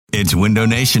It's Window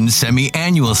Nation's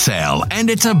semi-annual sale, and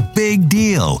it's a big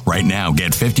deal. Right now,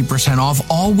 get 50% off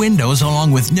all windows along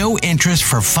with no interest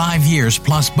for 5 years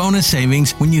plus bonus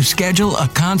savings when you schedule a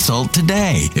consult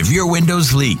today. If your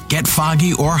windows leak, get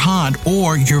foggy or hot,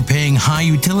 or you're paying high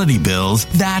utility bills,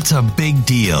 that's a big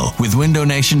deal. With Window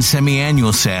Nation's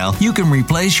semi-annual sale, you can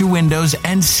replace your windows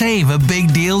and save a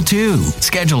big deal too.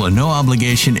 Schedule a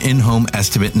no-obligation in-home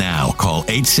estimate now. Call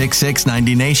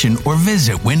 866-90NATION or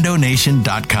visit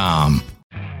windownation.com.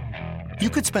 You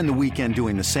could spend the weekend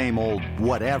doing the same old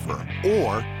whatever,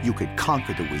 or you could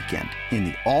conquer the weekend in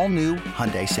the all-new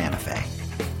Hyundai Santa Fe.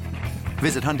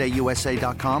 Visit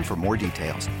HyundaiUSA.com for more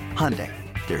details. Hyundai,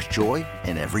 there's joy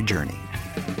in every journey.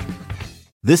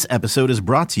 This episode is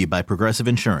brought to you by Progressive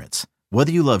Insurance.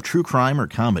 Whether you love true crime or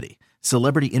comedy,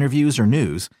 celebrity interviews or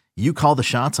news, you call the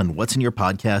shots on what's in your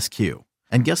podcast queue.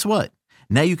 And guess what?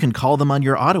 Now you can call them on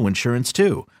your auto insurance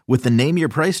too with the Name Your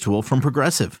Price tool from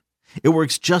Progressive. It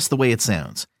works just the way it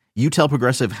sounds. You tell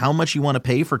Progressive how much you want to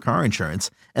pay for car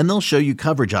insurance, and they'll show you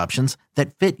coverage options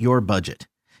that fit your budget.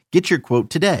 Get your quote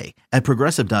today at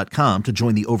Progressive.com to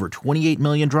join the over 28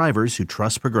 million drivers who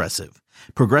trust Progressive.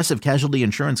 Progressive Casualty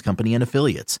Insurance Company and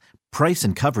Affiliates. Price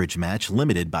and coverage match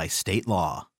limited by state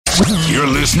law. You're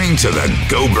listening to the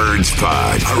Go Birds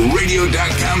Pod, a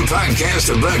radio.com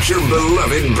podcast about your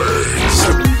beloved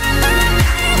birds.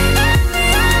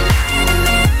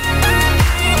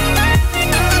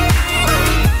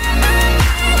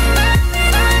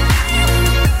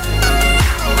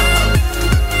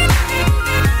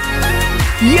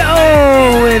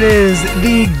 Yo, it is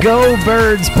the Go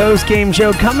Birds post-game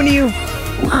show coming to you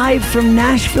live from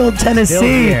Nashville,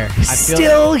 Tennessee.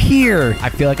 Still here. I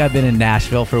feel like I've been in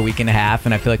Nashville for a week and a half,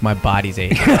 and I feel like my body's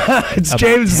aching. It's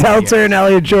James Seltzer and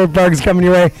Elliot Shortparks coming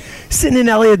your way. Sitting in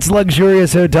Elliot's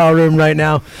luxurious hotel room right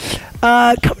now.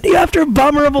 Coming to you after a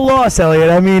bummer of a loss, Elliot.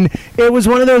 I mean, it was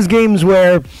one of those games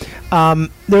where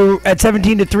they're at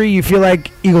 17-3, you feel like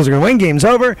Eagles are going to win, game's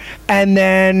over, and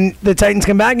then the Titans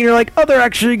come back and you're like, oh, they're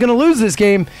actually going to lose this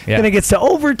game. Yeah. Then it gets to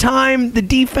overtime. The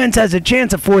defense has a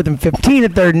chance at 4th and 15,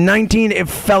 at 3rd and 19. It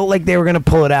felt like they were going to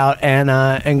pull it out,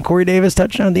 and Corey Davis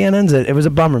touchdown at the end ends it. It was a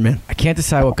bummer, man. I can't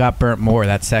decide what got burnt more,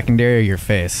 that secondary or your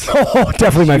face. Oh,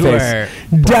 definitely my face.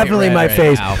 Definitely my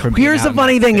face. Here's the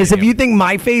funny thing is, if you think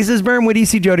my face is burned, what do you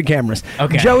see Joe to cameras?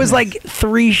 Okay. Joe is like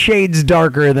 3 shades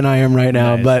darker than I am right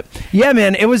now. Nice. But yeah,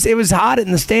 man, it was hot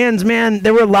in the stands, man.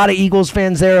 There were a lot of Eagles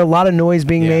fans there, a lot of noise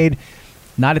being made.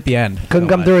 Not at the end. Couldn't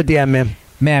come through at the end, man.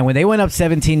 Man, when they went up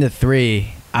 17-3,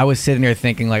 I was sitting there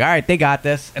thinking, like, all right, they got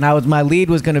this. And my lead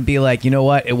was going to be like, you know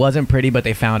what? It wasn't pretty, but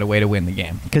they found a way to win the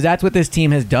game. Because that's what this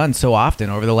team has done so often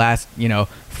over the last,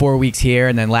 4 weeks here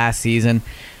and then last season.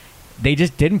 They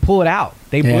just didn't pull it out.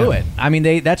 They blew it. I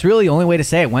mean, that's really the only way to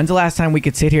say it. When's the last time we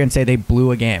could sit here and say they blew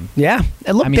a game? Yeah.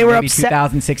 And look, they were up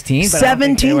 2016.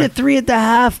 17-3 at the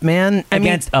half, man.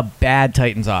 Against a bad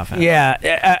Titans offense.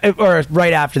 Yeah, or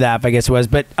right after that, I guess it was.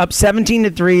 But up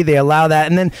 17-3, they allow that.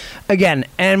 And then, again,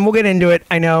 and we'll get into it.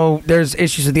 I know there's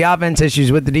issues with the offense,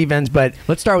 issues with the defense, but...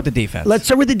 Let's start with the defense.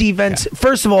 Okay.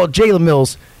 First of all, Jalen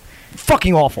Mills...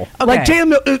 fucking awful. Okay. Like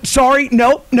Jalen Mills, sorry,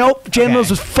 nope. Jalen Mills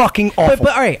was fucking awful.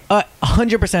 But all right,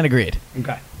 100% agreed.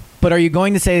 Okay. But are you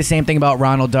going to say the same thing about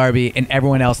Ronald Darby and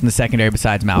everyone else in the secondary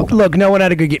besides Malcolm? Look, no one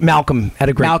had a good game. Malcolm had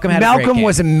a great game. Malcolm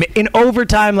was in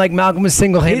overtime, like Malcolm was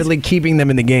single-handedly keeping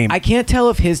them in the game. I can't tell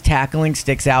if his tackling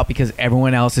sticks out because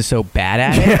everyone else is so bad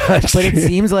at it. Yeah, but it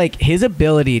seems like his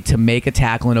ability to make a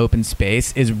tackle in open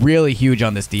space is really huge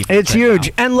on this defense. It's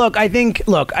huge. And I think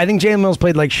Jalen Mills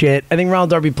played like shit. I think Ronald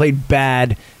Darby played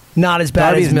bad. Not as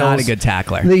bad Darby's as Mills. Not a good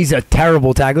tackler. He's a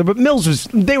terrible tackler. But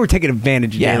they were taking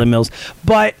advantage of Jalen Mills.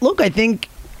 But look, I think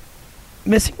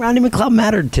missing Rodney McLeod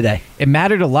mattered today. It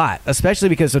mattered a lot, especially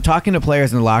because, talking to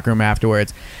players in the locker room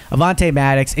afterwards, Avonte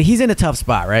Maddox, he's in a tough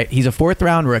spot, right? He's a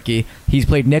 4th-round rookie. He's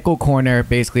played nickel corner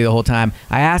basically the whole time.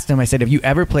 I asked him, I said, have you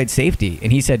ever played safety?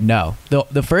 And he said no.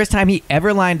 The first time he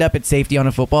ever lined up at safety on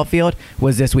a football field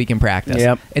was this week in practice.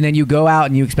 Yep. And then you go out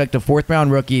and you expect a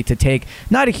 4th-round rookie to take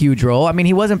not a huge role. I mean,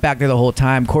 he wasn't back there the whole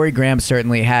time. Corey Graham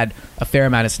certainly had a fair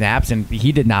amount of snaps, and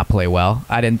he did not play well,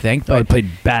 I didn't think. But he played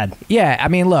bad. Yeah, I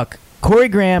mean, look, Corey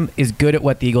Graham is good at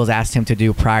what the Eagles asked him to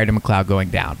do prior to McLeod going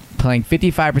down. Playing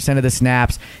 55% of the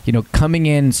snaps, coming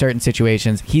in certain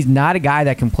situations. He's not a guy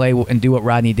that can play and do what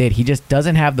Rodney did. He just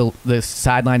doesn't have the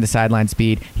sideline-to-sideline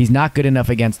speed. He's not good enough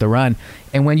against the run.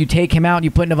 And when you take him out and you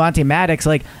put in Avonte Maddox,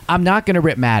 I'm not going to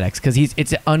rip Maddox because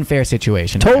it's an unfair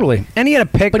situation. Totally. And he had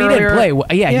a pick but earlier. He didn't play well.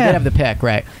 Yeah, he did have the pick,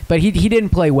 right. But he didn't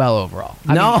play well overall.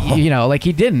 I mean,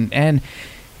 he didn't. And...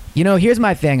 here's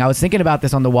my thing. I was thinking about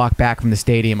this on the walk back from the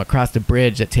stadium across the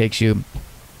bridge that takes you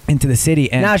into the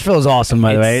city. And Nashville is awesome,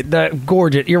 by the way.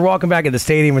 Gorgeous. You're walking back at the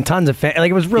stadium with tons of fans. Like,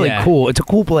 it was really cool. It's a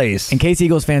cool place. In case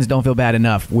Eagles fans don't feel bad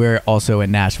enough, we're also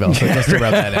in Nashville, so just to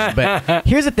rub that in. But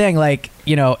here's the thing, like,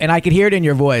 you know, and I could hear it in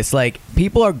your voice, like,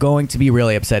 people are going to be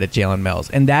really upset at Jalen Mills,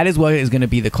 and that is what is going to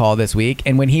be the call this week.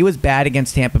 And when he was bad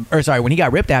against when he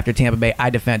got ripped after Tampa Bay, I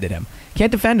defended him.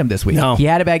 Can't defend him this week. No. He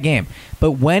had a bad game.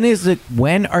 But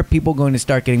when are people going to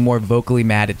start getting more vocally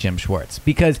mad at Jim Schwartz?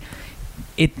 Because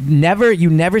you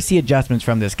never see adjustments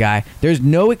from this guy. There's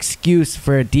no excuse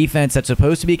for a defense that's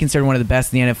supposed to be considered one of the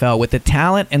best in the NFL with the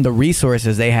talent and the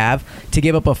resources they have to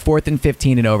give up a 4th and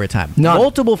 15 in overtime. None.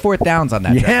 Multiple 4th downs on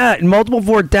that. Yeah, multiple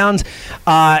 4th downs.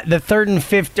 The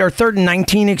 3rd and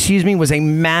 19, was a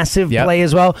massive play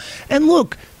as well. And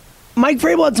look, Mike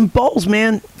Vrabel had some balls,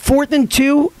 man. 4th and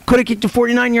 2, could have kicked a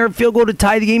 49-yard field goal to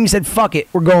tie the game. He said, fuck it,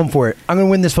 we're going for it. I'm going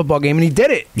to win this football game. And he did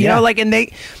it. You know, like, and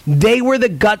they were the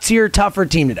gutsier, tougher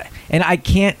team today. And I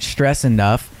can't stress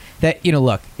enough that, you know,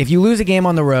 look, if you lose a game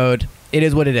on the road, it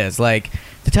is what it is. Like,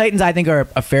 the Titans, I think, are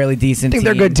a fairly decent team. I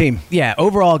think they're a good team. Yeah,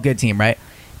 overall good team, right?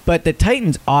 But the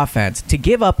Titans' offense, to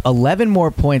give up 11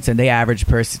 more points than they average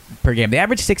per game. They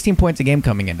averaged 16 points a game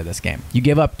coming into this game. You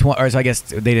give up, so I guess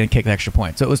they didn't kick the extra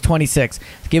point. So it was 26.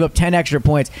 To give up 10 extra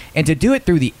points, and to do it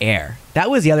through the air. That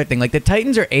was the other thing. Like, the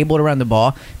Titans are able to run the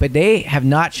ball, but they have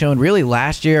not shown really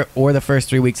last year or the first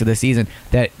 3 weeks of the season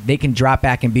that they can drop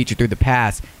back and beat you through the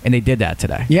pass, and they did that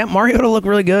today. Yeah, Mariota looked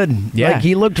really good. Yeah. Like,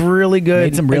 he looked really good.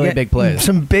 Made some really big plays.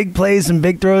 Some big plays, some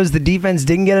big throws. The defense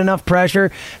didn't get enough pressure,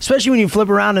 especially when you flip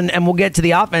around, and we'll get to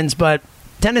the offense, but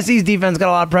Tennessee's defense got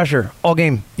a lot of pressure all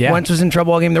game. Yeah. Wentz was in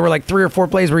trouble all game. There were like 3 or 4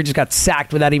 plays where he just got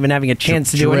sacked without even having a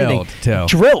chance to do anything.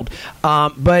 Drilled.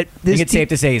 But this I think it's safe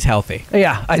to say he's healthy.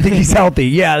 Yeah, I think he's healthy.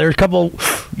 Yeah, there's a couple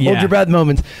hold your breath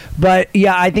moments. But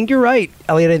yeah, I think you're right,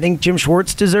 Elliot. I think Jim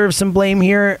Schwartz deserves some blame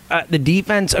here. The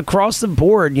defense across the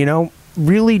board, you know,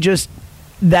 really just,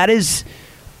 that is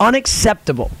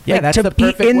unacceptable. Yeah, like, that's to the be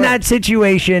perfect in word. that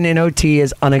situation in OT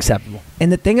is unacceptable.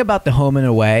 And the thing about the home and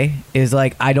away is,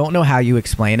 like, I don't know how you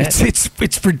explain it. It's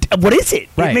for what is it?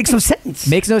 Right. It makes no sense.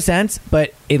 Makes no sense,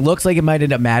 but it looks like it might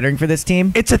end up mattering for this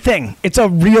team. It's a thing. It's a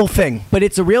real thing. But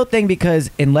it's a real thing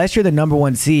because unless you're the number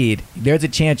 1 seed, there's a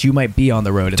chance you might be on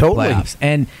the road in the playoffs.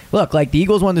 And look, like, the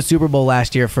Eagles won the Super Bowl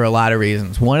last year for a lot of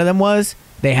reasons. One of them was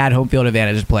they had home field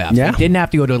advantage in playoffs. Yeah. They didn't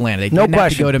have to go to Atlanta. They didn't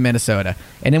have to go to Minnesota.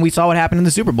 And then we saw what happened in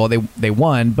the Super Bowl. They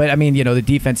won, but I mean, you know, the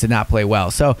defense did not play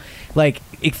well. So, like,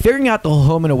 figuring out the whole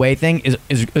home and away thing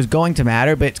is going to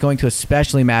matter, but it's going to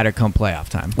especially matter come playoff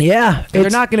time. Yeah. They're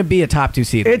not going to be a top 2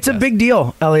 seed. It's a big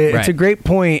deal, Elliot. Right. It's a great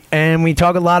point. And we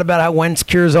talk a lot about how Wentz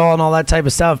cures all and all that type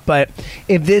of stuff. But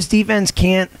if this defense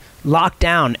can't lock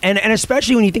down, and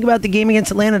especially when you think about the game against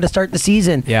Atlanta to start the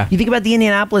season, you think about the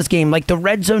Indianapolis game, like the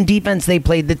red zone defense they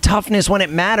played, the toughness when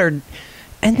it mattered.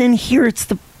 And then here it's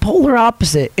the polar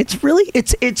opposite. It's really,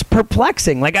 it's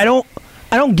perplexing. Like, I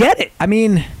don't get it. I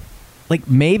mean, like,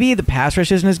 maybe the pass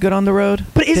rush isn't as good on the road.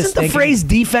 But isn't the phrase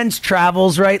defense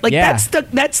travels, right? Like, that's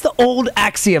the old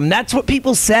axiom. That's what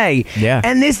people say. Yeah.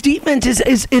 And this defense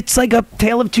is it's like a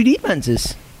tale of two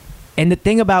defenses. And the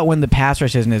thing about when the pass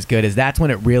rush isn't as good is that's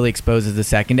when it really exposes the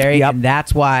secondary. Yep. And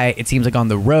that's why it seems like on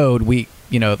the road,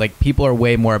 people are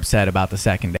way more upset about the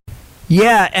secondary.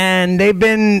 Yeah, and they've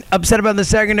been upset about the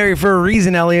secondary for a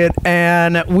reason, Elliot.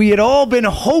 And we had all been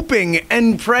hoping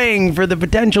and praying for the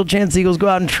potential chance the Eagles go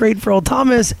out and trade for Earl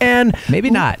Thomas. And maybe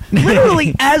not.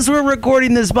 Literally, as we're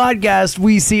recording this podcast,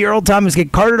 we see Earl Thomas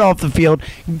get carted off the field,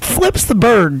 flips the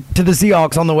bird to the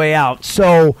Seahawks on the way out.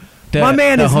 So my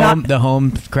man is not the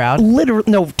home crowd.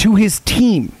 Literally, no, to his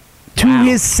team. To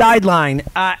his sideline,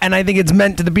 and I think it's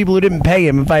meant to the people who didn't pay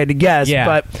him, if I had to guess. Yeah.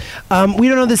 But we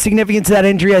don't know the significance of that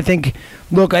injury. I think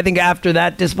after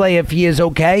that display, if he is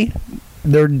okay,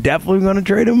 they're definitely going to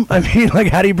trade him. I mean, like,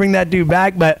 how do you bring that dude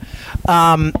back? But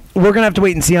we're going to have to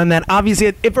wait and see on that. Obviously,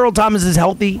 if Earl Thomas is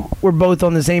healthy, we're both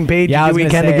on the same page. Yeah, do we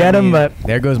can to get him, but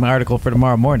there goes my article for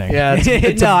tomorrow morning. Yeah,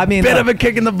 it's a bit of a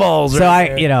kick in the balls. So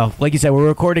like you said, we're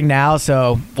recording now,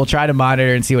 so we'll try to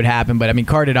monitor and see what happened. But I mean,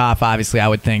 carted off, obviously, I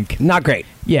would think not great.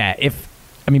 Yeah,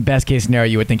 best case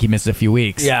scenario, you would think he misses a few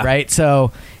weeks. Yeah. Right.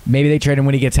 So maybe they trade him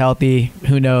when he gets healthy.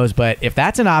 Who knows? But if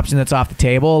that's an option that's off the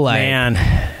table, like man.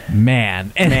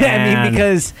 And I mean,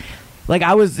 because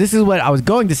this is what I was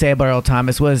going to say about Earl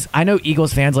Thomas was, I know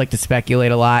Eagles fans like to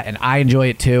speculate a lot, and I enjoy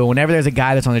it too. Whenever there's a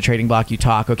guy that's on the trading block, you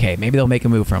talk, okay, maybe they'll make a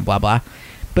move for him, blah, blah.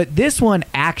 But this one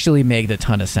actually made a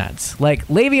ton of sense. Like,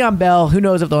 Le'Veon Bell, who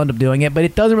knows if they'll end up doing it, but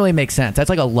it doesn't really make sense. That's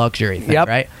like a luxury thing,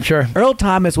 right? Sure. Earl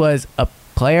Thomas was a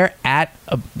player at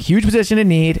a huge position of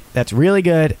need that's really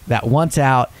good, that wants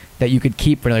out, that you could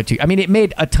keep for another 2. I mean, it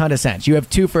made a ton of sense. You have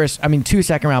 2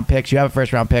 second-round picks. You have a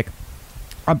first-round pick.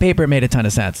 On paper, it made a ton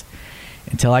of sense.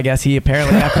 Until I guess he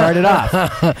apparently got carted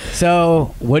off.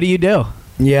 So what do you do?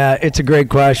 Yeah, it's a great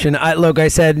question. I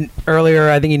said earlier,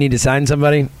 I think you need to sign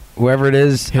somebody, whoever it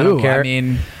is. Who? I don't care. I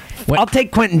mean, I'll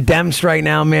take Quentin Demps right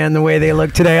now, man, the way they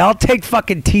look today. I'll take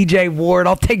fucking TJ Ward.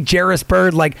 I'll take Jarris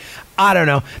Bird. Like, I don't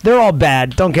know. They're all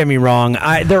bad. Don't get me wrong.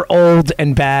 They're old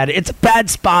and bad. It's a bad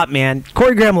spot, man.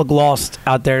 Corey Graham looked lost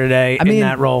out there today in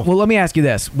that role. Well, let me ask you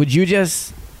this. Would you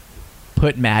just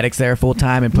put Maddox there full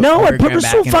time and put No, Corey I put Graham back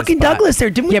Rasul in fucking the spot? Douglas there.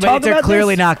 Didn't we Yeah, talk but about they're this?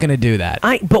 clearly not going to do that.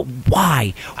 But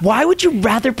why? Why would you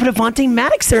rather put Avonte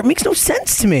Maddox there? It makes no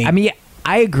sense to me. I mean,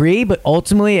 I agree, but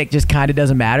ultimately it just kind of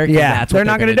doesn't matter. Yeah, that's they're what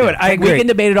not going to do it. I agree. We can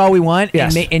debate it all we want,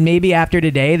 Yes. and maybe after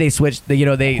today they switch.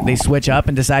 They switch up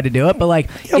and decide to do it. But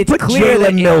like, it's put clear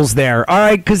that Jalen Mills there, all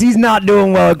right, because he's not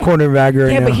doing well at cornerback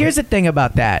right now. Yeah, but here's the thing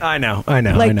about that. I know.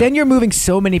 Like, then you're moving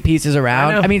so many pieces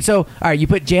around. I know. mean, so all right, you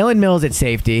put Jalen Mills at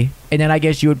safety, and then I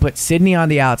guess you would put Sidney on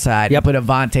the outside. Yep. And put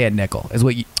Avonte at nickel. Is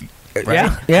what you?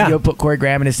 Right? Yeah. You would put Corey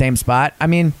Graham in the same spot. I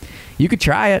mean, you could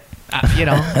try it.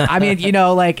 I mean,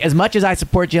 like, as much as I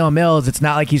support Jalen Mills, it's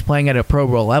not like he's playing at a Pro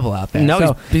Bowl level out there. No,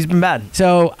 so, he's been bad.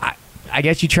 So I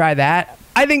guess you try that.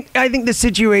 I think the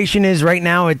situation is right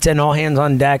now it's an all hands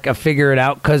on deck of figure it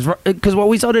out because what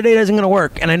we saw today isn't going to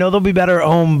work, and I know they'll be better at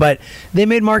home, but they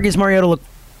made Marcus Mariota look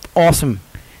awesome.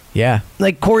 Yeah,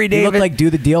 Like Corey Davis, looked like do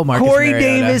the deal, Marcus Corey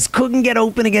Mariota. Davis couldn't get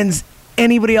open against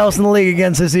anybody else in the league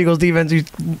against this Eagles defense. He's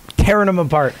tearing them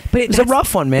apart. But it's a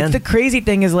rough one, man. The crazy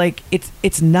thing is, like,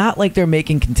 it's not like they're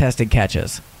making contested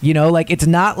catches. Like, it's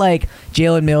not like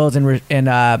Jalen Mills and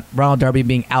Ronald Darby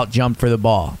being out jumped for the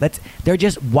ball. They're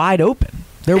just wide open.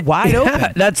 They're wide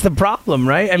open. That's the problem,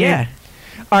 right? I Yeah. mean,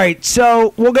 all right,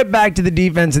 so we'll get back to the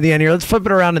defense at the end here. Let's flip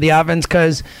it around to the offense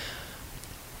because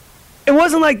it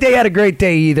wasn't like they had a great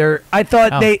day either. I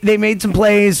thought they made some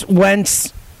plays.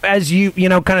 Wentz, as you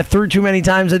kind of threw too many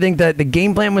times. I think that the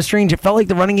game plan was strange. It felt like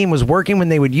the running game was working when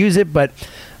they would use it, but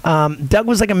Doug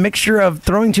was like a mixture of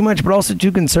throwing too much but also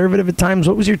too conservative at times.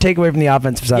 What was your takeaway from the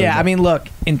offensive side? Yeah, I mean, look,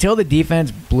 until the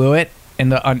defense blew it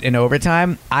in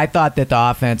overtime, I thought that the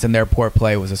offense and their poor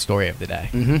play was a story of the day.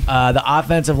 Mm-hmm. The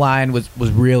offensive line was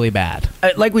really bad.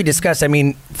 Like we discussed, I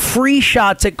mean, free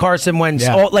shots at Carson Wentz,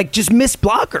 Yeah. just missed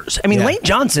blockers. I mean, Yeah. Lane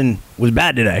Johnson was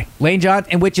bad today. Lane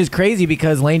Johnson, which is crazy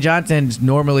because Lane Johnson's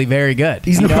normally very good.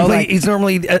 He's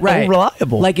normally Right.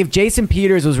 reliable. Like, if Jason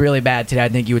Peters was really bad today, I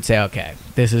think you would say, okay,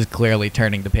 this is clearly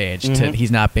turning the page. He's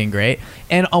not being great.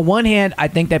 And on one hand, I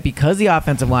think that because the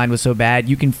offensive line was so bad,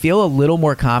 you can feel a little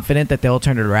more confident that they'll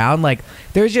turn it around. Like,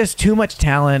 there's just too much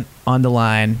talent on the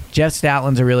line. Jeff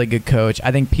Statlin's a really good coach.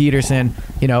 I think Peterson,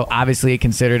 obviously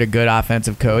considered a good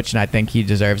offensive coach, and I think he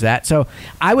deserves that. So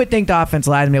I would think the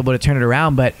offensive line is able to turn it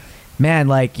around, but man,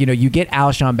 you get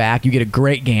Alshon back, you get a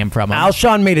great game from him.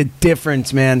 Alshon made a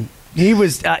difference, man. He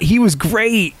was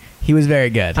great. He was very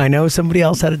good. I know somebody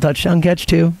else had a touchdown catch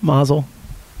too. Mazel.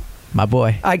 My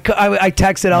boy. I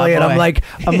texted Elliot.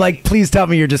 I'm like, please tell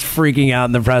me you're just freaking out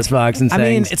in the press box and I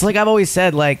saying. mean, it's like I've always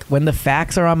said, like, when the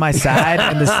facts are on my side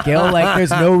and the skill, like,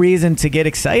 there's no reason to get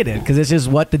excited because it's just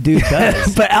what the dude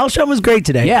does. But Alshon was great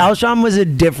today. Yeah. Alshon was a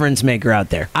difference maker out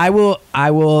there. I will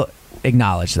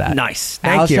acknowledge that. Nice.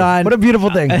 Thank you. Alshon- What a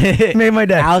beautiful thing. Made my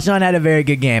day. Alshon had a very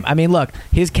good game. I mean, look,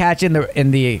 his catch in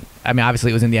the I mean, obviously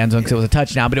it was in the end zone because it was a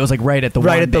touchdown, but it was like right at the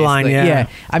Right one, at the line, basically. yeah.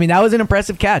 I mean, that was an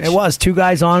impressive catch. It was. Two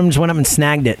guys on him, just went up and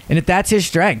snagged it. And if that's his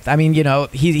strength, I mean,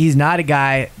 he's not a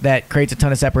guy that creates a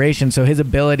ton of separation, so his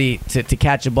ability to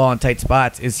catch a ball in tight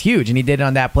spots is huge, and he did it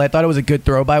on that play. I thought it was a good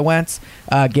throw by Wentz,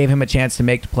 gave him a chance to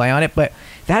make the play on it, but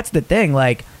that's the thing.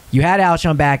 Like, you had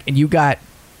Alshon back, and you got,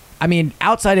 I mean,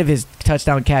 outside of his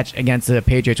touchdown catch against the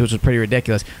Patriots, which was pretty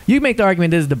ridiculous, you can make the argument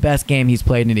this is the best game he's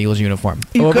played in an Eagles uniform.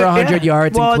 Over 100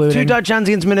 yards, well, including 2 touchdowns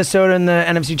against Minnesota in the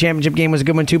NFC Championship game was a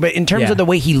good one too. But in terms Yeah. of the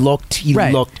way he looked,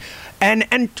 Right.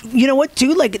 And you know what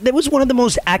too? Like, that was one of the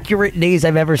most accurate days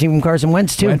I've ever seen from Carson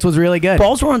Wentz too. Wentz was really good.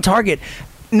 Balls were on target.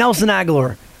 Nelson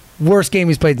Aguilar. Worst game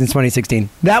he's played since 2016.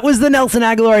 That was the Nelson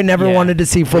Aguilar I never Yeah. wanted to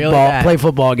see Really bad. play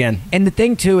football again. And the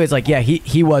thing too is, like, yeah,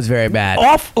 he was very bad.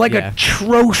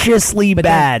 Atrociously But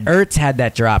bad. then Ertz had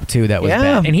that drop too that was Yeah.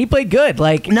 bad, and he played good.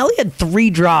 Like, Nelly had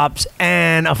 3 drops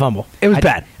and a fumble. It was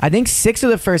bad. I think 6 of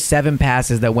the first 7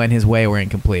 passes that went his way were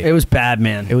incomplete. It was bad,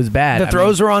 man. It was bad. The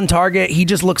throws were on target. He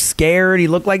just looked scared. He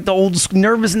looked like the old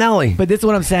nervous Nelly. But this is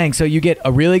what I'm saying. So you get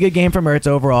a really good game from Ertz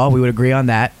overall. We would agree on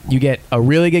that. You get a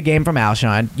really good game from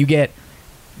Alshon. You get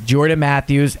Jordan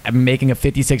Matthews making a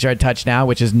 56-yard touchdown,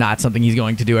 which is not something he's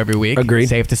going to do every week. Agreed.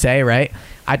 Safe to say, right?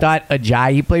 I thought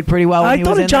Ajayi played pretty well when he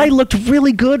was in there. I thought Ajayi looked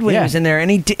really good when he Yeah. was in there, and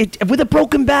he did, with a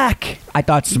broken back. I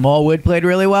thought Smallwood played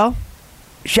really well.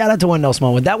 Shout out to Wendell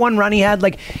Smallwood. That one run he had,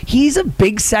 like, he's a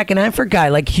big second effort guy.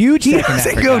 Like, Huge he second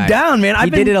doesn't effort go guy. down, man.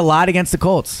 He did it a lot against the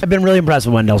Colts. I've been really impressed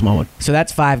with Wendell Smallwood. So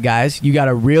that's 5 guys. You got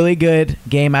a really good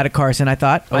game out of Carson, I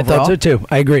thought. I overall. thought so too.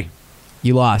 I agree.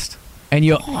 You lost. And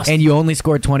you only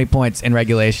scored 20 points in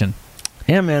regulation.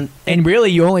 Yeah, man. And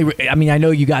really, I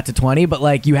know you got to 20, but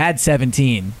like you had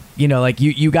 17. You know, like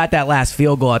you got that last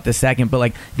field goal at the second, but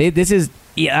like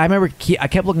I remember I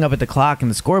kept looking up at the clock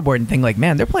and the scoreboard and thinking like,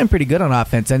 man, they're playing pretty good on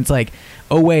offense. And it's like,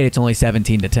 oh wait, it's only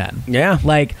 17-10. Yeah.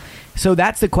 Like, so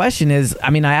that's the question is, I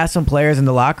mean, I asked some players in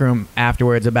the locker room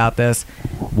afterwards about this.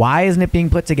 Why isn't it being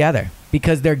put together?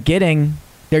 Because they're getting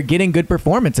good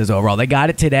performances overall. They got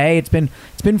it today. It's been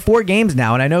 4 games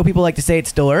now, and I know people like to say it's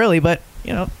still early, but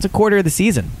you know, it's a quarter of the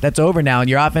season. That's over now, and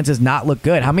your offense does not look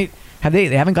good. How many have they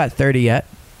haven't got 30 yet,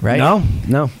 right?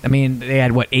 No. I mean, they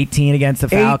had 18 against the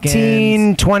Falcons.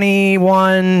 18,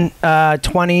 21,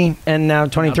 20, and now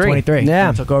 23. 23.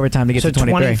 Yeah. It took overtime to get So to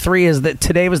 23. 23 is that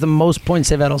today was the most points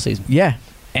they've had all season. Yeah.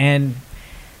 And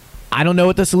I don't know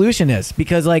what the solution is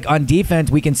because, like, on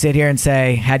defense, we can sit here and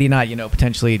say, had he not,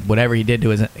 potentially whatever he did to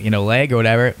his, leg or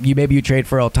whatever, maybe you trade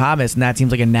for Earl Thomas, and that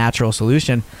seems like a natural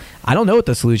solution. I don't know what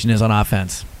the solution is on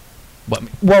offense.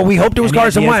 Well, we hoped it was Any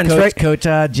Carson ideas, Wentz, right?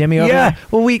 Coach Jimmy over Yeah. there?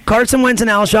 Well, Carson Wentz and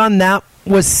Alshon, that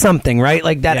was something, right?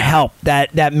 Like, that helped.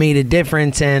 That made a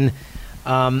difference. And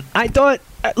I thought,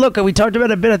 look, we talked about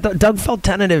it a bit. I thought Doug felt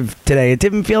tentative today. It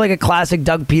didn't feel like a classic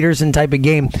Doug Peterson type of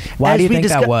game. Why do you think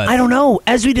that was? I don't know.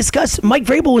 As we discussed, Mike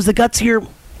Vrabel was the gutsier,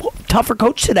 tougher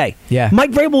coach today. Yeah.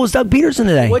 Mike Vrabel was Doug Peterson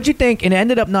today. What'd you think? And it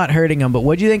ended up not hurting him, but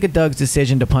what'd you think of Doug's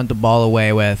decision to punt the ball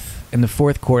away with in the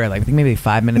fourth quarter? Like, I think maybe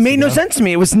 5 minutes It made no ago? sense to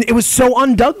me. It was so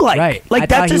un-Doug-like. Right. Like, I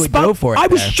that's thought he a would spot. go for it I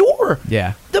was there. sure.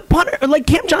 Yeah. The punter, like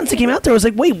Cam Johnson came out there. I was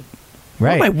like, wait,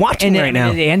 Right. what am I watching and right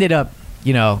now? They ended up,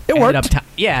 It ended worked. Up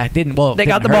it didn't. Well, They it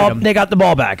got the didn't hurt ball. him. They got the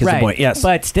ball back. Is right. the point? Yes.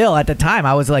 But still, at the time,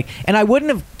 I was like, and I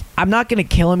wouldn't have. I'm not going to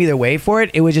kill him either way for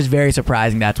it. It was just very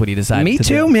surprising. That's what he decided. Me to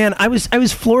too, do. man. I was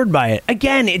floored by it.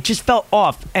 Again, it just felt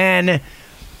off. And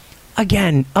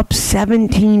again, up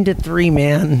 17-3,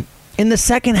 man. In the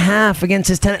second half against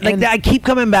his tenant, like that, I keep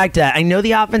coming back to that. I know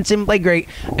the offense didn't play great.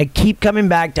 I keep coming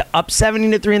back to up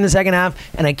 17-3 in the second half,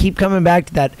 and I keep coming back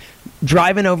to that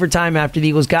drive in overtime after the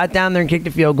Eagles got down there and kicked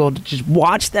a field goal to just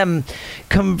watch them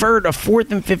convert a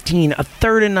 4th and 15, a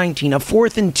 3rd and 19, a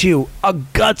 4th and 2, a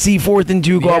gutsy 4th and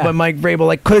 2 goal Yeah. by Mike Vrabel.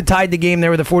 Like, could have tied the game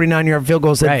there with a 49-yard field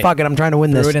goal. Said, Right. "Fuck it, I'm trying to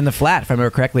win Threw this." it in the flat, if I remember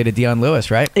correctly, to Deion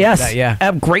Lewis, right? Yes,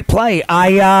 Yeah. Great play.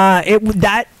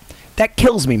 That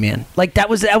kills me, man. Like, that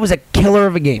was a killer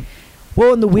of a game.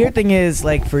 Well, and the weird thing is,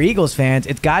 like, for Eagles fans,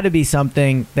 it's got to be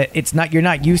something that you're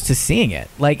not used to seeing it.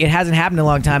 Like, it hasn't happened in a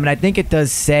long time, and I think it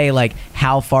does say, like,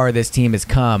 how far this team has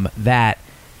come that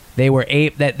they were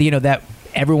that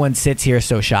everyone sits here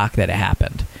so shocked that it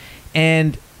happened.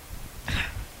 And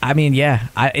I mean, yeah,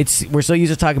 we're so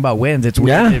used to talking about wins. It's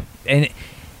weird. Yeah. And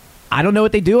I don't know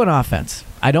what they do on offense.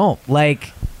 I don't.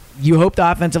 Like, you hope the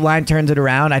offensive line turns it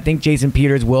around. I think Jason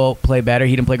Peters will play better.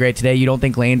 He didn't play great today. You don't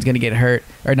think Lane's going to get hurt?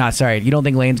 Or not, sorry. You don't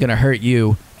think Lane's going to hurt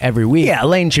you every week? Yeah,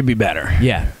 Lane should be better.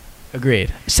 Yeah.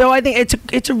 Agreed. So I think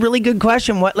it's a really good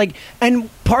question. And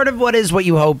part of what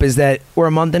you hope is that we're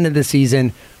a month into the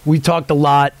season. We talked a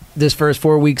lot this first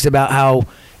 4 weeks about how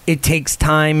it takes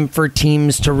time for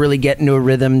teams to really get into a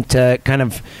rhythm to kind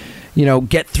of,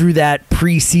 get through that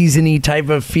preseason-y type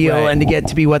of feel Right. and to get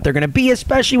to be what they're going to be,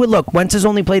 especially Wentz has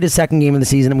only played his second game of the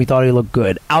season and we thought he looked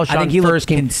good. Alshon, I think he first looked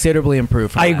game. considerably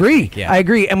improved. From I last agree. week. Yeah. I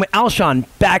agree. And with Alshon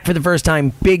back for the first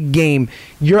time, big game.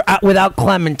 You're out without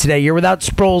Clement today. You're without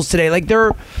Sproles today. Like,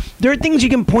 there are things you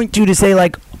can point to say,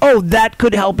 like, oh, that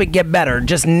could help it get better.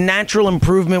 Just natural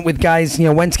improvement with guys,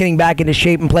 Wentz getting back into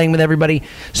shape and playing with everybody.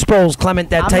 Sproles,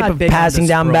 Clement, that I'm type not of big on passing the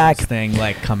down Sproles back thing,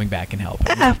 like coming back and helping.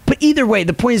 But either way,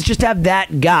 the point is just to have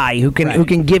that guy who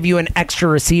can give you an extra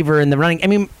receiver in the running. I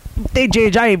mean, they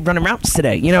J.J. running routes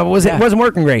today. It wasn't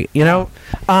working great.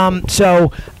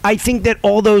 So I think that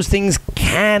all those things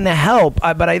can help.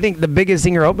 But I think the biggest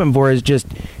thing you're hoping for is just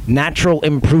natural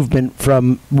improvement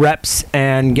from reps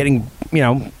and getting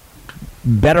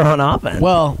better on offense.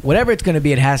 Well, whatever it's going to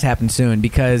be, it has to happen soon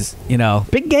because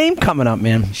big game coming up,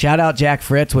 man. Shout out Jack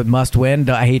Fritz with must win.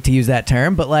 I hate to use that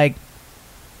term, but like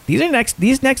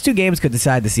these next 2 games could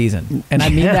decide the season, and I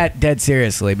mean that dead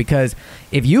seriously. Because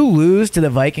if you lose to the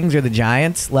Vikings or the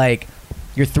Giants, like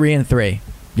you're 3-3,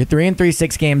 you're 3-3,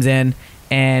 6 games in,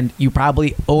 and you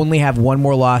probably only have one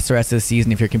more loss the rest of the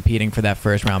season if you're competing for that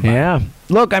first round bye. Yeah.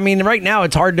 Look, I mean, right now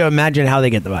it's hard to imagine how they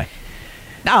get the bye.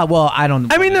 Oh, well, I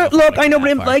don't. I mean, look, I know,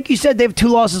 but like you said, they have 2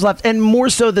 losses left, and more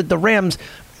so that the Rams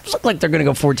look like they're going to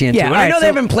go 14-2. Yeah, And I know they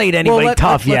haven't played anybody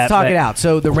tough yet. Let's talk it out.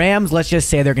 So the Rams, let's just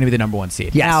say they're going to be the number 1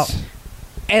 seed. Yes. Now,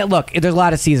 and look, there's a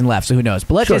lot of season left, so who knows?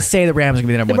 But let's just say the Rams are going to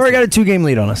be the number They've 1 already seed. got a 2-game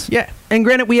lead on us. Yeah. And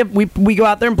granted, we go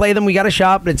out there and play them. We got a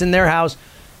shot, but it's in their house.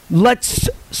 Let's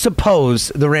suppose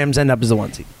the Rams end up as the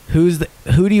 1 seed.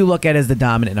 Who do you look at as the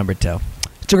dominant number 2?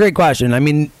 It's a great question. I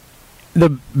mean,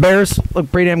 the Bears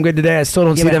look pretty damn good today. I still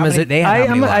don't see them as a.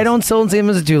 I don't still see them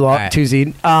as a 2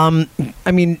 seed.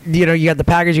 I mean, you got the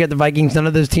Packers, you got the Vikings. None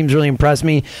of those teams really impress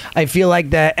me. I feel like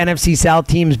the NFC South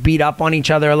teams beat up on each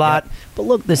other a lot. Yep. But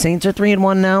look, the Saints are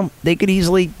 3-1 now. They could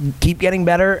easily keep getting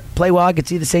better, play well. I could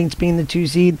see the Saints being the 2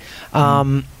 seed.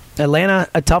 Atlanta,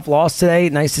 a tough loss today.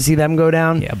 Nice to see them go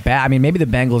down. Yeah, I mean, maybe the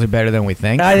Bengals are better than we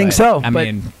think. I think so. I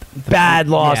mean, bad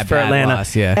loss for Atlanta.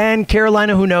 Loss, yeah. And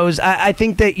Carolina, who knows? I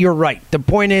think that you're right. The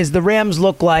point is, the Rams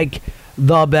look like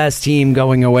the best team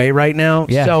going away right now.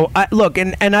 Yeah. So, look,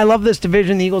 and I love this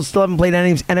division. The Eagles still haven't played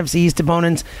any NFC East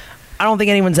opponents. I don't think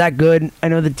anyone's that good. I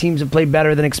know the teams have played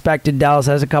better than expected. Dallas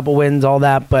has a couple wins, all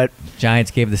that, but Giants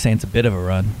gave the Saints a bit of a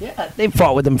run. Yeah, they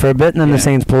fought with them for a bit, and then the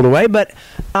Saints pulled away. But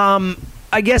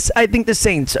I think the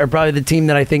Saints are probably the team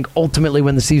that I think ultimately,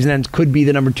 when the season ends, could be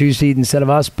the number 2 seed instead of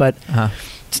us. But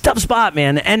it's a tough spot,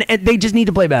 man, and they just need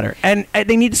to play better, and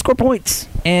they need to score points.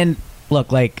 And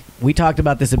look, like we talked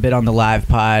about this a bit on the live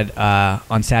pod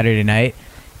on Saturday night.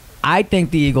 I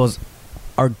think the Eagles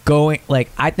are going.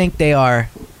 I think they are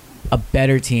a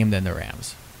better team than the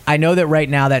Rams. I know that right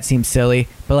now that seems silly,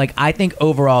 but I think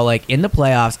overall, in the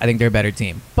playoffs, I think they're a better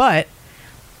team. But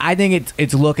I think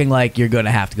it's looking like you're going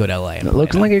to have to go to LA. It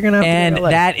looks like you're going to have to go to LA.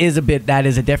 And that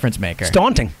is a difference maker. It's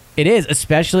daunting. It is,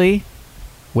 especially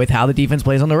with how the defense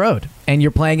plays on the road. And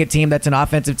you're playing a team that's an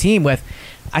offensive team with,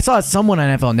 I saw someone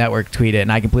on NFL Network tweet it,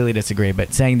 and I completely disagree,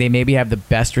 but saying they maybe have the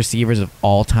best receivers of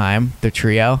all time, the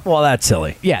trio. Well, that's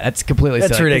silly. Yeah, that's completely silly.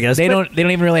 That's ridiculous. They don't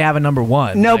even really have a number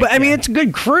 1. No, but I mean, it's a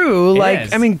good crew.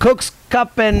 Cooks,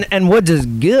 Kupp, and Woods is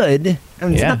good. I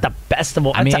mean, it's not the best of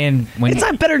all. It's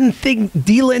not better than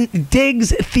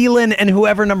Diggs, Thielen, and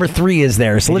whoever number 3 is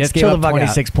there. So let's chill the fuck out.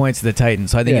 26 points to the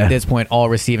Titans. So I think at this point, all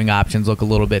receiving options look a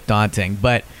little bit daunting.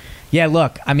 But yeah,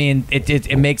 look, I mean,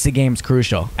 it makes the games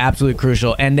crucial, absolutely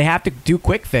crucial, and they have to do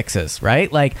quick fixes,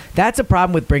 right? That's a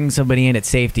problem with bringing somebody in at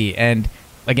safety. And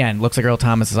again, looks like Earl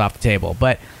Thomas is off the table,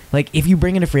 but if you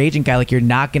bring in a free agent guy, you're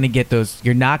not going to get those.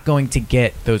 You're not going to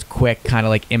get those quick kind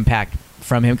of impact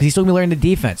from him because he's still going to learn the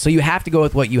defense. So you have to go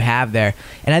with what you have there.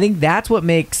 And I think that's what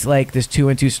makes this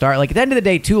 2-2 start. At the end of the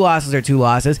day, 2 losses are 2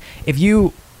 losses. If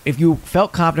you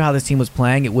felt confident how this team was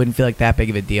playing, it wouldn't feel like that big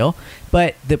of a deal.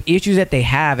 But the issues that they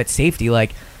have at safety,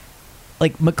 like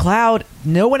McLeod,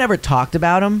 no one ever talked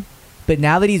about him, but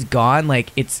now that he's gone,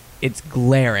 it's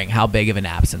glaring how big of an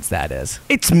absence that is.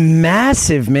 It's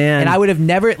massive, man. And I would have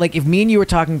never, if me and you were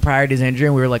talking prior to his injury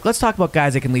and we were let's talk about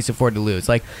guys that can least afford to lose.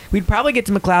 We'd probably get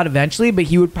to McLeod eventually, but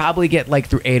he would probably get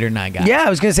through 8 or 9 guys. Yeah, I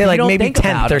was going to say maybe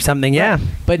 10th or something, yeah. Right?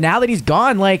 But now that he's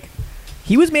gone,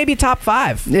 he was maybe top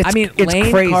 5. It's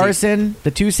Lane, crazy. Carson,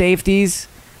 the 2 safeties,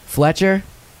 Fletcher,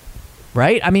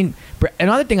 right? I mean,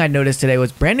 another thing I noticed today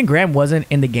was Brandon Graham wasn't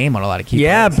in the game on a lot of key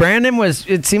plays. Brandon was,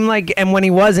 it seemed like, and when he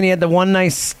was, and he had the one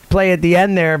nice play at the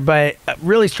end there, but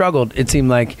really struggled, it seemed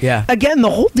like. Yeah. Again, the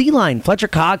whole D-line. Fletcher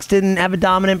Cox didn't have a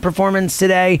dominant performance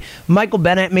today. Michael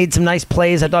Bennett made some nice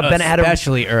plays. I thought Bennett had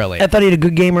especially early. I thought he had a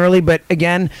good game early, but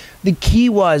again, the key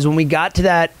was when we got to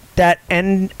that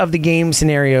end of the game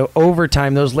scenario,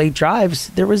 overtime, those late drives,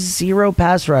 there was 0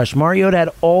 pass rush. Mariota had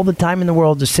all the time in the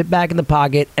world to sit back in the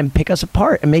pocket and pick us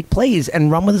apart and make plays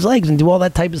and run with his legs and do all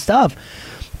that type of stuff.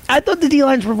 I thought the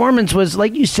D-line's performance was,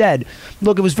 like you said,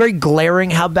 look, it was very glaring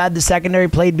how bad the secondary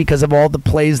played because of all the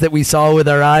plays that we saw with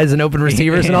our eyes and open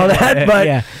receivers and all that.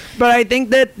 But I think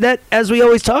that as we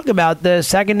always talk about, the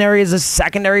secondary is a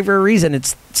secondary for a reason.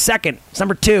 It's second. It's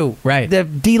number 2. Right. The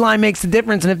D-line makes the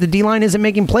difference, and if the D-line isn't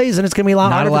making plays, then it's going to be a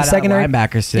lot harder for the secondary. Not a lot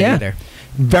of linebackers today either.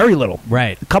 Very little.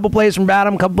 Right. A couple plays from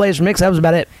Badham, a couple plays from Hicks. That was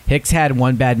about it. Hicks had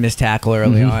 1 bad missed tackle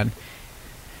early on.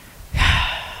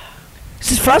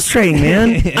 This is frustrating, man.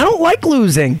 I don't like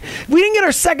losing. We didn't get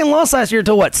our second loss last year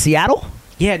until what, Seattle?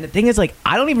 Yeah, and the thing is,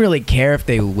 I don't even really care if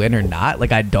they win or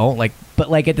not. I don't.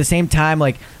 But, at the same time,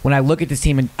 when I look at this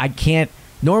team, and I can't,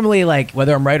 normally,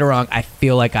 whether I'm right or wrong, I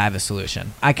feel like I have a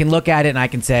solution. I can look at it and I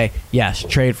can say, yes,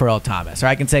 trade for Earl Thomas. Or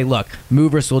I can say, look,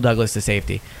 move Rasul Douglas to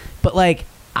safety. But,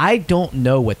 I don't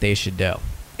know what they should do.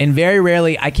 And very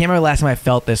rarely, I can't remember the last time I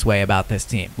felt this way about this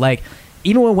team.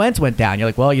 even when Wentz went down, you're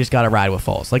like, well, you just got to ride with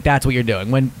Foles. Like, that's what you're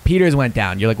doing. When Peters went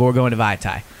down, you're like, well, we're going to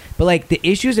Vaitai. But, like, the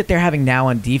issues that they're having now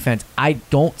on defense, I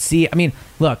don't see. I mean,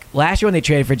 look, last year when they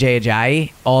traded for Jay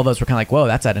Ajayi, all of us were kind of like, whoa,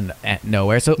 that's out of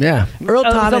nowhere. So, Yeah. Earl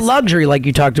Thomas. It was a luxury, like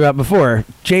you talked about before.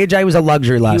 Jay Ajayi was a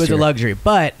luxury last year. He was a luxury.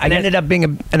 But It ended up being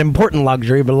an important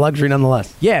luxury, but a luxury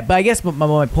nonetheless. Yeah, but I guess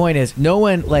my point is, no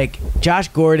one, like, Josh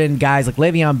Gordon, guys like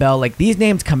Le'Veon Bell, like, these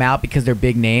names come out because they're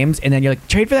big names, and then you're like,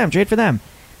 trade for them.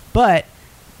 But,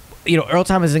 you know, Earl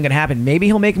Thomas isn't going to happen. Maybe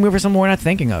he'll make a move for someone we're not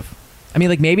thinking of. I mean,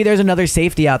 like, maybe there's another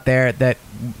safety out there that,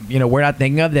 you know, we're not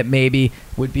thinking of that maybe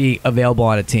would be available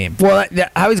on a team. Well,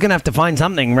 Howie's going to have to find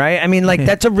something, right? I mean, like,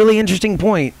 that's a really interesting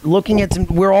point. Looking at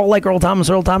we're all like Earl Thomas.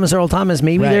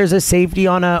 Maybe Right. There's a safety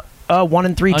on a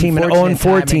 1-3 team, an Unfortunate 0-4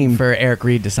 timing team. for Eric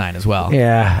Reed to sign as well.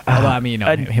 Yeah. Although, I mean, you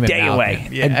know, a him and day Malcolm. away.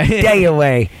 Yeah. A day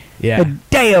away. Yeah. A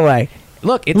day away.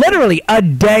 Look, it's Literally a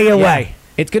day away. Yeah.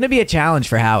 It's going to be a challenge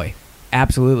for Howie.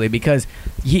 Absolutely. Because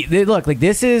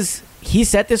he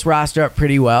set this roster up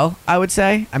pretty well, I would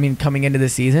say. I mean, coming into the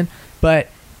season. But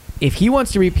if he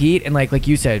wants to repeat, and like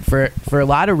you said, for a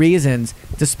lot of reasons,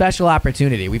 it's a special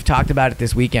opportunity. We've talked about it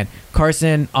this weekend.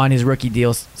 Carson on his rookie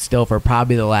deal still for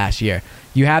probably the last year.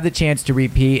 You have the chance to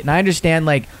repeat. And I understand,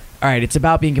 like, all right, it's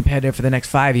about being competitive for the next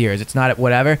 5 years. It's not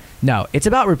whatever. No, it's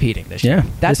about repeating this year. Yeah,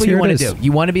 That's this what you year want it to is. do.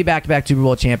 You want to be back-to-back Super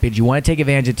Bowl champions. You want to take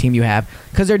advantage of the team you have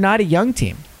because they're not a young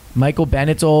team. Michael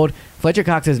Bennett's old. Fletcher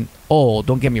Cox isn't old,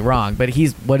 don't get me wrong, but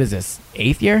he's, what is this,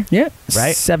 8th year? Yeah.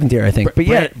 Right? 7th year, I think. But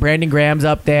yeah, Brandon Graham's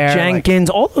up there. Jenkins,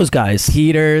 all those guys.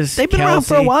 Peters. They've been around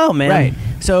for a Kelsey. while, man. Right.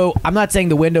 So I'm not saying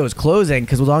the window is closing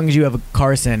because as long as you have a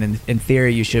Carson, in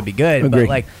theory, you should be good. Agree. But,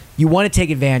 like, you want to take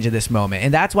advantage of this moment.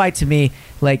 And that's why, to me,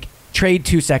 like, trade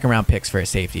 2 second-round picks for a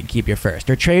safety and keep your first.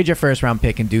 Or trade your first-round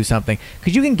pick and do something.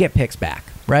 Because you can get picks back,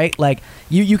 right? Like,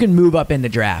 you can move up in the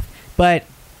draft. But,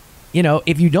 you know,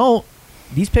 if you don't,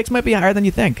 these picks might be higher than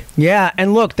you think. Yeah,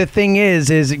 and look, the thing is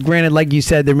granted, like you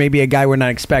said, there may be a guy we're not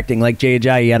expecting, like Jay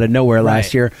Ajayi out of nowhere last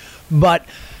Right. year, but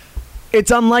it's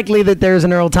unlikely that there's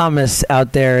an Earl Thomas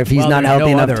out there if he's Well, not there's healthy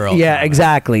no enough. other Earl Yeah, Thomas.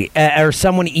 exactly, or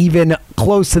someone even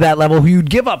close to that level who you'd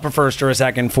give up a first or a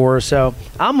second for. So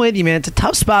I'm with you, man. It's a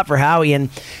tough spot for Howie, and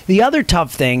the other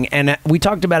tough thing, and we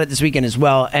talked about it this weekend as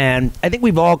well, and I think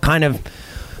we've all kind of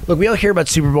look. We all hear about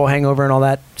Super Bowl hangover and all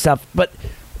that stuff, but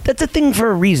that's a thing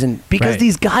for a reason because Right.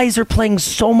 these guys are playing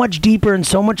so much deeper and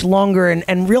so much longer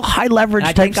and real high leverage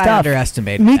I type think stuff. I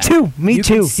underestimated Me that. too. Me you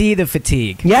too. can see the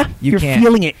fatigue. Yeah, you you're can.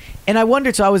 feeling it. And I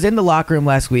wondered, so I was in the locker room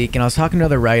last week, and I was talking to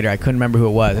another writer. I couldn't remember who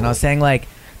it was. And I was saying, like,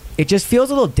 it just feels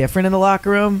a little different in the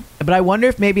locker room. But I wonder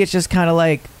if maybe it's just kind of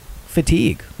like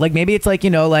fatigue. Like, maybe it's like,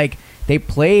 you know, like they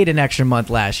played an extra month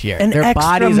last year. An Their extra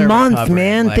bodies are month, recovering.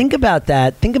 man. Like, Think about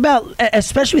that. Think about,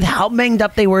 especially with how banged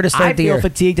up they were to start I the feel year.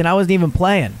 fatigued, and I wasn't even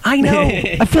playing. I know.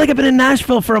 I feel like I've been in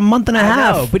Nashville for a month and a I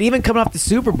half. know, but even coming off the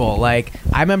Super Bowl, like,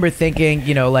 I remember thinking,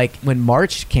 you know, like when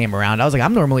March came around, I was like,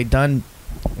 I'm normally done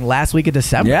last week of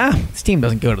December. Yeah. This team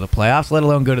doesn't go to the playoffs, let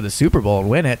alone go to the Super Bowl and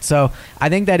win it. So I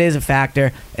think that is a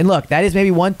factor. And look, that is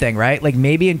maybe one thing, right? Like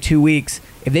maybe in 2 weeks,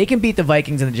 if they can beat the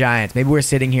Vikings and the Giants, maybe we're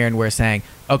sitting here and we're saying,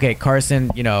 okay,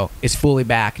 Carson, you know, is fully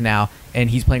back now and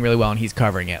he's playing really well and he's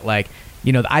covering it. Like,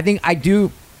 you know, I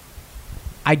do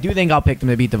think I'll pick them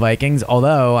to beat the Vikings.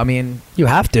 Although, I mean, You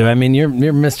have to. I mean, you're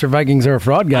Mr. Vikings are a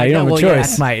fraud guy. You don't have a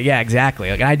choice. Yeah, exactly.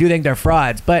 Like, I do think they're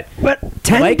frauds, but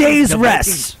 10 Vikings- days the rest.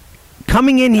 Vikings-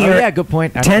 Coming in here. Oh, yeah, good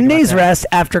point. I didn't 10 think about days that. rest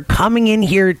after coming in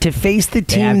here to face the have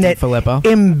team Dean that Filippo.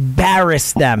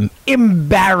 embarrassed them in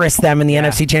the Yeah.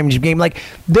 NFC Championship game. Like,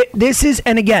 this is,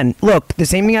 and again, look, the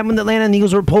same thing happened with Atlanta, and the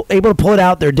Eagles were able to pull it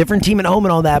out. They're a different team at home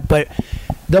and all that, but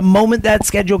the moment that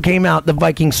schedule came out, the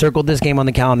Vikings circled this game on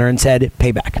the calendar and said,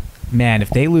 payback. Man, if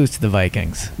they lose to the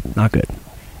Vikings, Not good.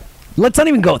 Let's not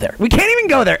even go there. We can't even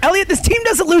go there. Elliot, this team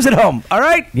doesn't lose at home, all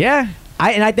right? yeah,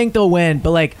 I think they'll win.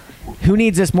 But like, who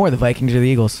needs this more, the Vikings or the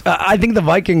Eagles? I think the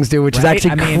Vikings do, which is Right?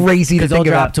 actually I mean, crazy to 'cause they'll think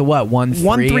drop about. to what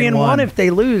 1-3-1 if they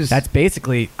lose. That's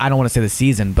basically, I don't want to say the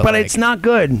season, but but like, it's not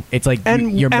good. It's like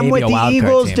and you're maybe with a the wild card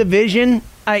Eagles team. division,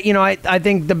 I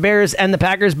think the Bears and the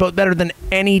Packers both better than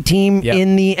any team Yep.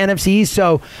 in the NFC.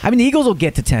 So I mean, the Eagles will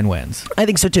get to 10 wins. I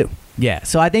think so too. Yeah,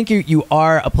 so I think you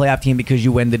are a playoff team because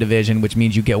you win the division, which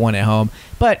means you get one at home.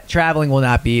 But traveling will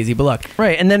not be easy. But look,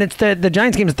 Right, and then it's the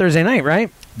Giants game is Thursday night, right?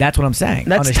 that's what I'm saying.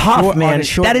 That's On a tough, short- on man. a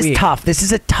short That is week. tough. This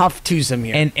is a tough twosome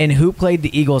here. And who played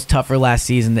the Eagles tougher last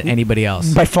season than anybody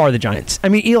else? by far the Giants. I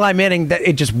mean, Eli Manning,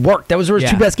 it just worked. That was his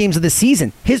Yeah. two best games of the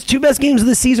season. His two best games of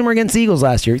the season were against the Eagles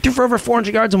last year. He threw for over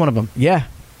 400 yards in one of them. Yeah.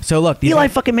 So look, Eli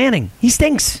fucking Manning. He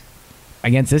stinks.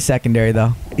 Against this secondary,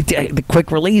 though. The quick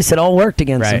release, it all worked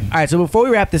against him. All right, so before we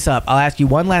wrap this up, I'll ask you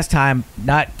one last time,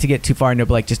 not to get too far into it,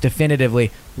 but like just definitively,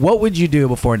 what would you do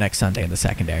before next Sunday in the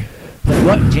secondary?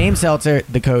 What James Seltzer,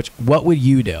 the coach, what would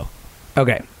you do?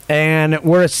 Okay, and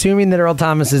we're assuming that Earl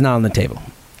Thomas is not on the table.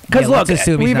 Because look,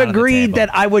 we've agreed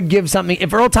that I would give something.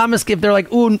 If Earl Thomas, if they're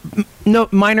like, ooh, no,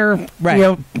 minor,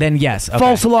 then yes. Okay.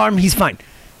 False alarm, he's fine.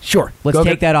 Sure. Let's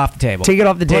take that off the table. Take it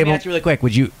off the table. Let me ask you really quick.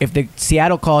 Would you, if the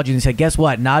Seattle called you and said, guess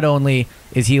what? Not only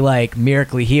is he like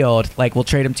miraculously healed, like we'll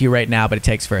trade him to you right now, but it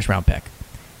takes first round pick.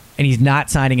 And he's not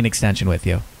signing an extension with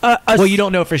you. Well, you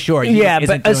don't know for sure.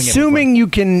 But assuming you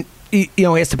can, he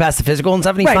has to pass the physical and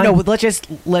stuff, and he's fine. No,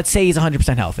 let's say he's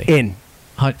 100% healthy. In.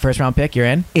 First round pick, you're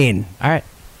in? In. All right.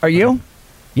 Are you?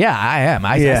 Yeah, I am.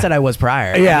 I said I was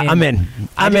prior. Yeah, I'm in.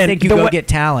 I think you go get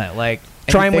talent. Like,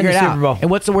 try and win the Super Bowl.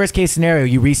 And what's the worst case scenario?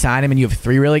 You re-sign him and you have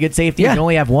 3 really good safeties. Yeah. You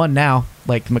only have 1 now.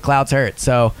 Like, McLeod's hurt.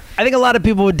 So I think a lot of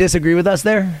people would disagree with us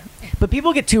there. But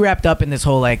people get too wrapped up in this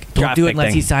whole, like, don't do it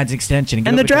unless he signs an extension.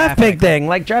 And the draft pick thing.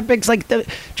 Like, draft picks,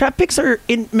 the draft picks are,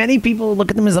 many people look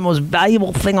at them as the most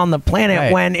valuable thing on the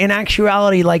planet, when in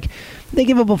actuality, like, they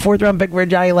give up a 4th round pick for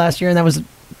Ajayi last year, and that was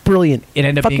brilliant. It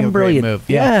ended up being a great move.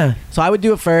 Yeah. So I would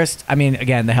do it first. I mean,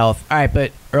 again, the health. All right,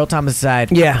 but Earl Thomas aside,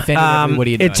 definitively, what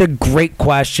do you do? It's a great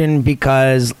question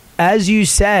because, as you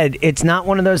said, it's not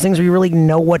one of those things where you really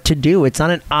know what to do. It's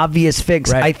not an obvious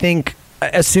fix. Right. I think,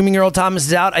 assuming Earl Thomas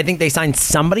is out, I think they sign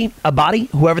somebody, a body,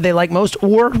 whoever they like most,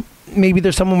 or maybe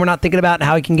there's someone we're not thinking about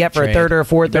how he can get for a 3rd or a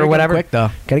 4th or whatever. Quick,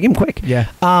 though. Gotta give him quick. Yeah.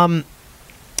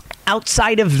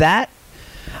 Outside of that,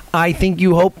 I think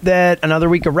you hope that another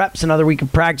week of reps, another week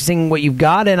of practicing what you've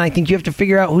got, and I think you have to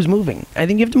figure out who's moving. I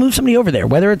think you have to move somebody over there.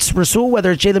 Whether it's Rasul,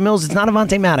 whether it's Jalen Mills, it's not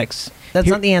Avonte Maddox. That's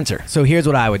not the answer. So here's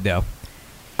what I would do.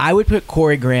 I would put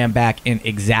Corey Graham back in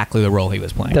exactly the role he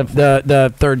was playing.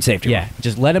 The third safety. Yeah,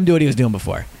 just let him do what he was doing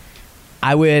before.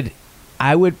 I would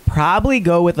probably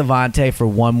go with Avonte for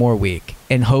 1 more week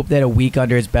and hope that a week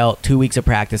under his belt, 2 weeks of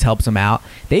practice helps him out.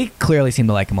 They clearly seem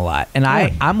to like him a lot. And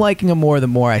I'm liking him more the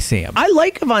more I see him. I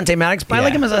like Avonte Maddox, but I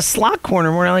like him as a slot corner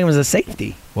more than I like him as a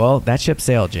safety. Well, that ship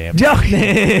sailed, James. Damn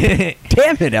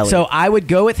it, Elliot. So I would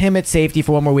go with him at safety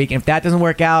for 1 more week. And if that doesn't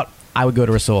work out, I would go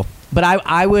to Rasul. But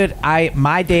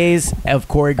my days of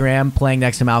Corey Graham playing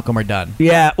next to Malcolm are done.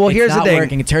 Yeah, well, here's the thing. It's not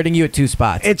working. It's hurting you at 2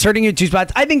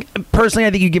 spots. I think, personally,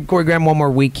 I think you give Corey Graham 1 more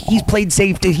week. He's played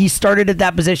safety. He started at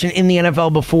that position in the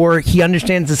NFL before. He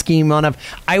understands the scheme well enough.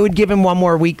 I would give him 1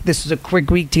 more week. This is a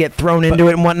quick week to get thrown into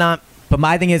it and whatnot. But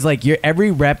my thing is, like,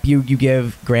 every rep you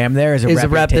give Graham there is a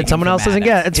rep that someone else doesn't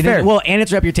get. It's fair. Well, and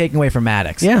it's a rep you're taking away from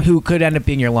Maddox, who could end up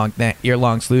being your long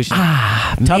solution.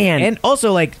 Man. And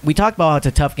also, like, we talked about how it's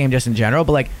a tough game just in general,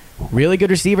 but, like, really good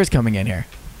receivers coming in here.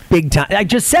 Big time. I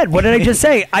just said, what did I just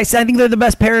say? I think they're the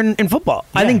best pair in football.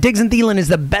 Yeah. I think Diggs and Thielen is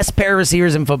the best pair of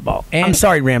receivers in football. And I'm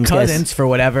sorry, Rams Cousins guys. For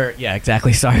whatever. Yeah,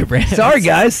 exactly. Sorry, Rams. Sorry,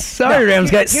 guys. Sorry, Rams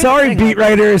guys. Sorry, beat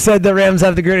writer said the Rams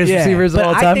have the greatest receivers of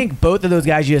all time. I think both of those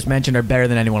guys you just mentioned are better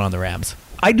than anyone on the Rams.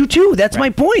 I do too. That's my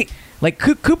point. Like,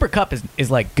 Cooper Kupp is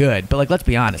like good, but like, let's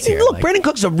be honest here. Look, like, Brandon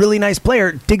Cook's a really nice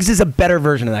player. Diggs is a better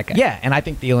version of that guy. Yeah, and I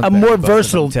think Thielen's a more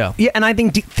versatile too. Yeah, and I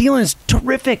think Thielen is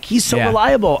terrific. He's so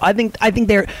reliable. I think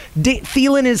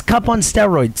Thielen is Kupp on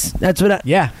steroids. That's what.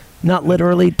 Not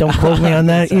literally. Don't quote me on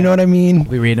that. You know what I mean?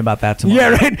 We're reading about that tomorrow. Yeah,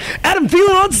 right. Adam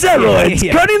Thielen on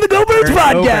steroids. Running the Go Birds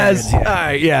podcast. All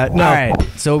right. Yeah. No. All right.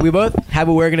 So we both have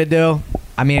what we're gonna do.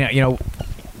 I mean,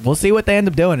 we'll see what they end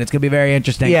up doing. It's going to be very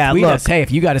interesting. Yeah, tweet us. Hey,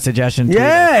 if you got a suggestion, tweet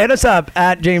us. Hit us up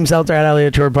at James Seltzer, at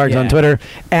Elliot George Parks on Twitter.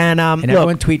 And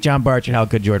everyone tweet John Barcher how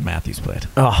good Jordan Matthews played.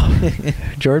 Oh,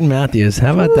 Jordan Matthews.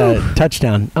 How about that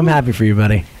touchdown? I'm happy for you,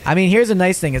 buddy. I mean, here's a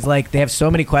nice thing. It's like they have so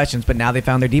many questions, but now they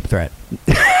found their deep threat.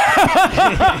 All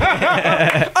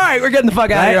right, we're getting the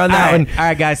fuck out of here on that one. All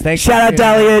right, guys. Thanks. Shout out to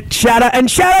Elliot. Shout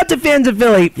out to fans of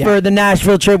Philly for the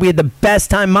Nashville trip. We had the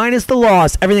best time, minus the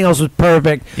loss. Everything else was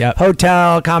perfect. Yep.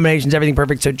 Hotel, accommodations, everything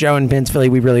perfect. So Joe and Vince Philly,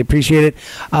 we really appreciate it.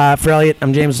 For Elliot,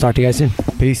 I'm James. We'll talk to you guys soon.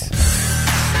 Peace.